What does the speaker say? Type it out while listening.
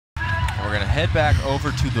And we're going to head back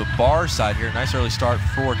over to the bar side here. Nice early start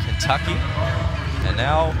for Kentucky. And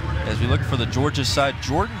now, as we look for the Georgia side,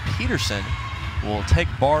 Jordyn Pedersen will take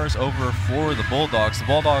bars over for the Bulldogs. The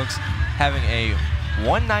Bulldogs having a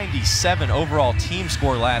 197 overall team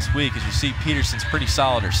score last week. As you see, Pedersen's pretty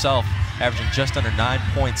solid herself, averaging just under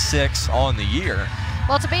 9.6 on the year.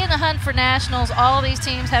 Well, to be in the hunt for nationals, all of these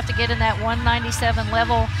teams have to get in that 197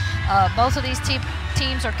 level. Both of these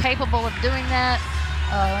teams are capable of doing that,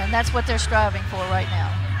 and that's what they're striving for right now.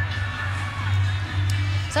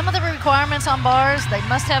 Some of the requirements on bars: they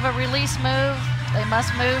must have a release move, they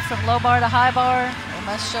must move from low bar to high bar, they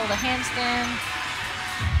must show the handstand.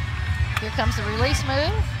 Here comes the release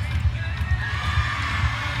move.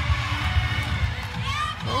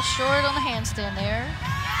 A little short on the handstand there.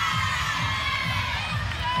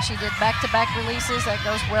 She did back-to-back releases. That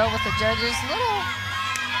goes well with the judges. A little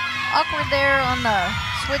awkward there on the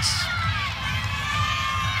switch.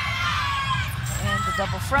 And the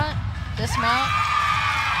double front dismount.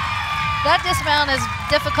 That dismount is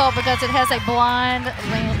difficult because it has a blind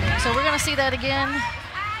landing. So we're going to see that again.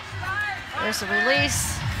 There's the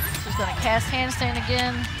release. She's going to cast handstand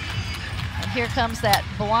again. And here comes that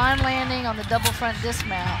blind landing on the double front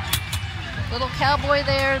dismount. Little cowboy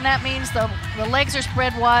there, and that means the legs are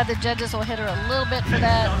spread wide. The judges will hit her a little bit for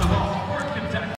that.